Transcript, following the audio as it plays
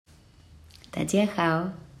大家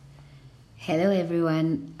好. Hello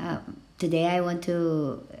everyone. Today I want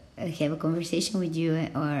to have a conversation with you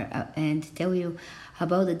and tell you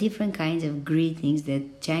about the different kinds of greetings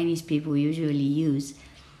that Chinese people usually use.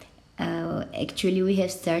 Actually, we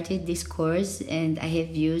have started this course and I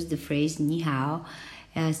have used the phrase ni hao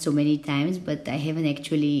so many times, but I haven't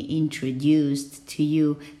actually introduced to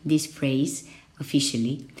you this phrase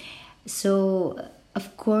officially. So,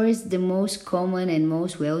 of course, the most common and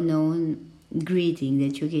most well-known greeting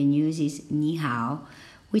that you can use is ni hao,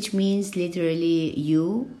 which means literally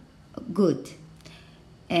you, good.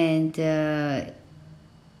 And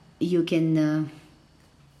you can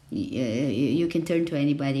turn to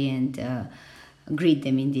anybody and greet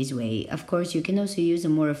them in this way. Of course, you can also use a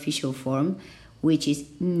more official form, which is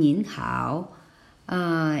nin hao.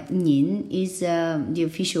 Nin is the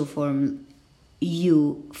official form,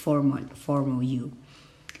 you, formal you.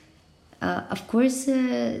 Of course,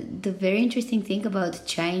 the very interesting thing about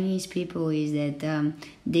Chinese people is that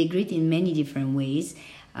they greet in many different ways.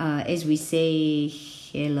 As we say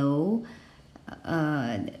hello,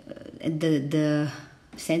 the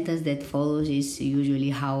sentence that follows is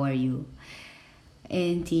usually how are you?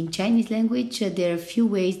 And in Chinese language, there are a few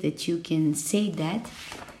ways that you can say that,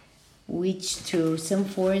 which to some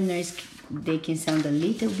foreigners, they can sound a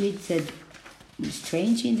little bit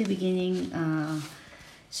strange in the beginning.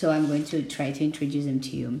 So I'm going to try to introduce them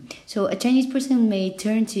to you. So a Chinese person may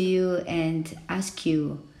turn to you and ask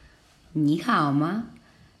you, 你好吗?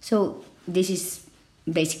 So this is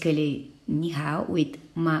basically 你好 with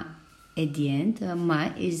ma at the end.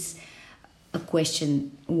 Ma is a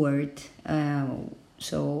question word.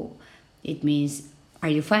 So it means, are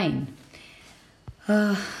you fine?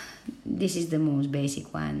 This is the most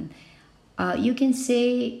basic one. You can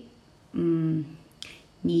say,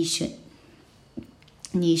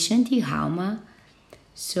 你身体好吗?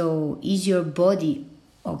 So, is your body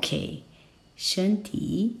okay? 身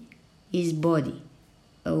体 is body.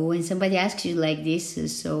 When somebody asks you like this,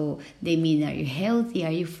 so they mean, are you healthy?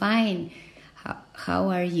 Are you fine? How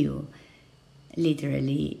are you?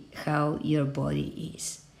 Literally, how your body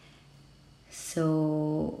is.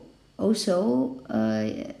 So, also,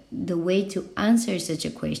 the way to answer such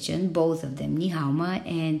a question, both of them, 你好吗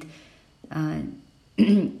and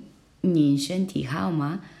你身体好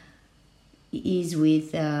吗 is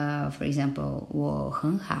with, for example, 我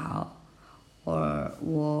很好 or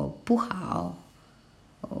我不好,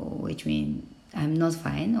 which means I'm not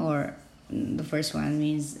fine, or the first one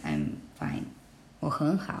means I'm fine. 我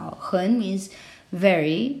很好. 很 means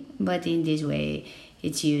very, but in this way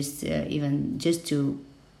it's used even just to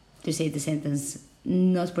say the sentence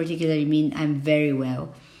not particularly mean I'm very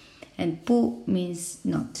well. And 不 means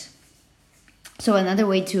not. So another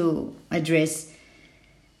way to address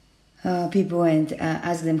people and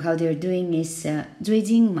ask them how they're doing is 最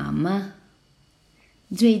近忙吗?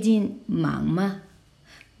 最近忙吗?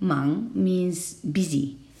 忙 means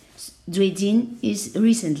busy. 最近 is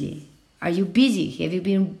recently. Are you busy? Have you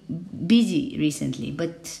been busy recently?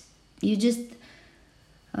 But you just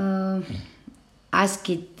ask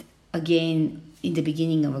it again in the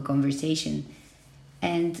beginning of a conversation.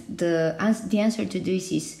 And the answer to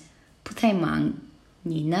this is 不太忙，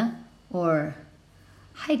你呢? Or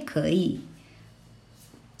还可以。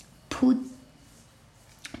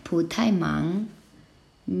不太忙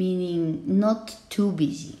meaning not too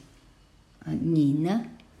busy. 你呢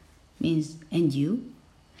means and you.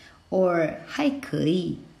 Or 还可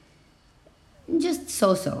以 just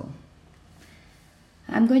so-so.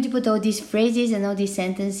 I'm going to put all these phrases and all these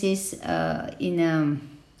sentences in a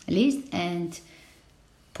list and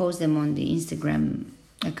post them on the Instagram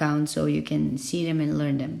account so you can see them and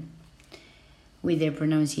learn them with their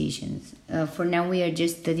pronunciations. For now, we are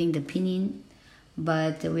just studying the pinyin,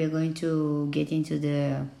 but we are going to get into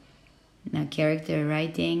the character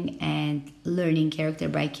writing and learning character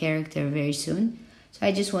by character very soon. So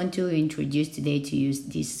I just want to introduce today to use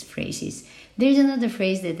these phrases. There's another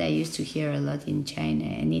phrase that I used to hear a lot in China,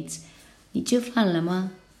 and it's 你吃饭了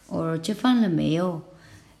吗? Or 吃饭了没有?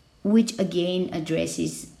 Which again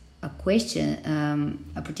addresses a question,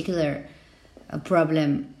 a particular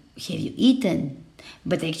problem. Have you eaten?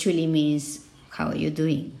 But actually means, how are you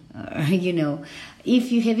doing?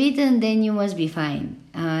 If you have eaten, then you must be fine.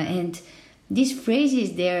 And these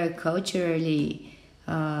phrases, they are culturally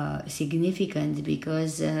significant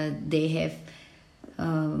because they have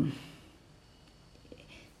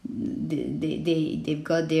they've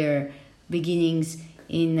got their beginnings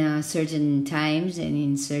in certain times and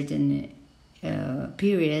in certain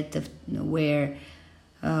period of where,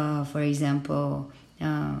 for example,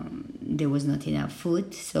 there was not enough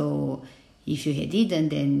food. So if you had eaten,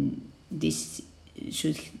 then this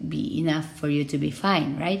should be enough for you to be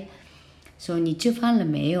fine, right? So 你吃饭了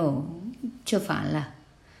没有？吃饭了。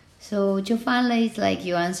So 吃饭了 is like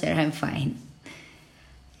you answer, I'm fine.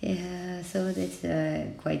 Yeah, so that's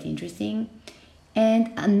quite interesting.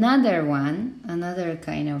 And another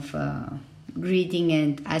kind of greeting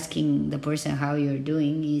and asking the person how you're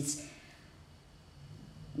doing is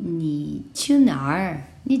你去哪儿？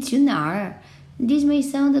你去哪儿？ This may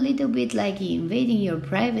sound a little bit like invading your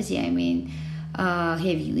privacy. I mean, have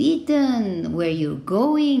you eaten? Where you're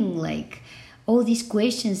going? Like, all these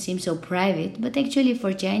questions seem so private, but actually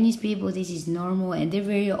for Chinese people, this is normal and they're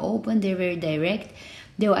very open, they're very direct.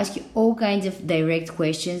 They'll ask you all kinds of direct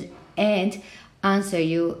questions and answer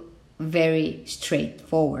you very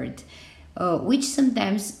straightforward, which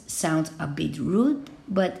sometimes sounds a bit rude,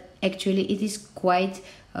 but actually it is quite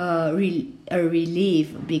a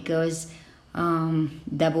relief because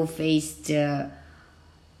double-faced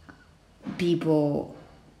people,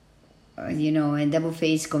 and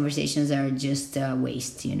double-faced conversations are just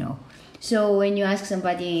waste, So when you ask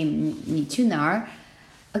somebody 你去哪儿?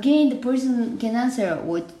 Again, the person can answer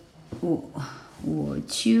我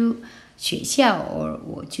去学校 or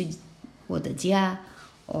我去我的家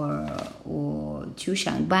or 我去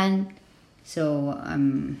上班. So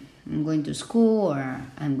I'm going to school or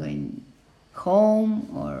I'm going home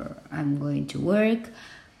or I'm going to work,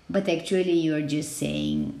 but actually you're just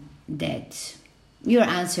saying that you're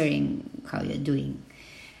answering how you're doing.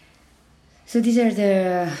 So these are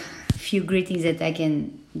the few greetings that I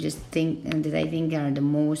can just think and that I think are the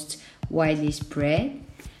most widely spread,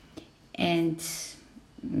 and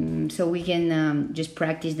so we can just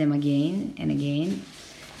practice them again and again.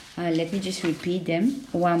 Let me just repeat them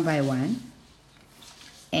one by one,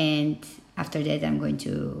 and after that I'm going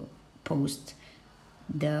to post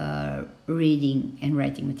the reading and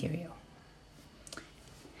writing material.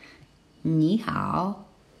 你好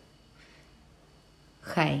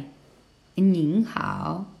Hi 您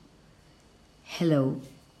好 Hello,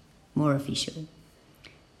 more official.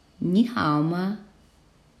 你好吗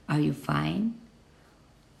Are you fine?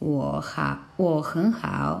 我很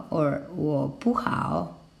好 or 我不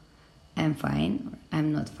好 I'm fine or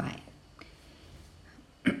I'm not fine.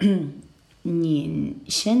 您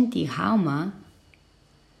身体好吗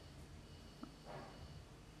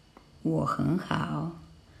我很好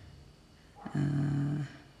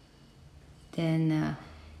Then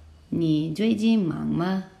你最近忙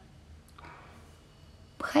吗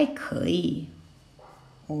还可以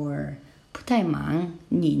or 不太忙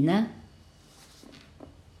你呢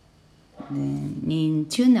Then 你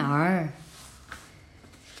去哪儿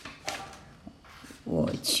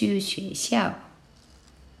我去学校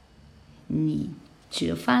你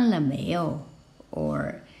吃饭了没有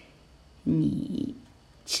or 你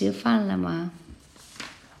吃饭了吗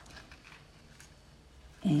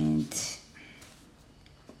And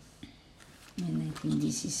I think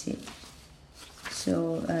this is it.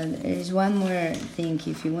 So there's one more thing.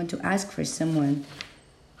 If you want to ask for someone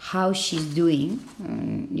how she's doing,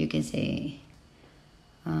 you can say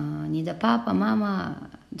你的爸爸妈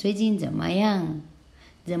妈最近怎么样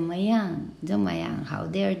how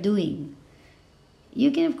they're doing.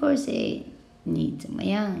 You can of course say 你怎么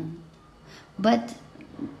样 but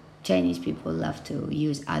Chinese people love to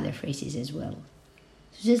use other phrases as well.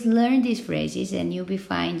 So just learn these phrases and you'll be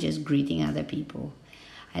fine just greeting other people.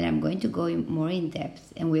 And I'm going to go more in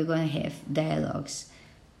depth and we're going to have dialogues.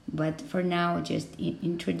 But for now, just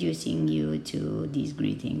introducing you to these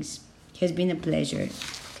greetings. It has been a pleasure.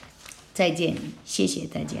 再见，谢谢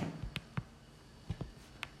大家。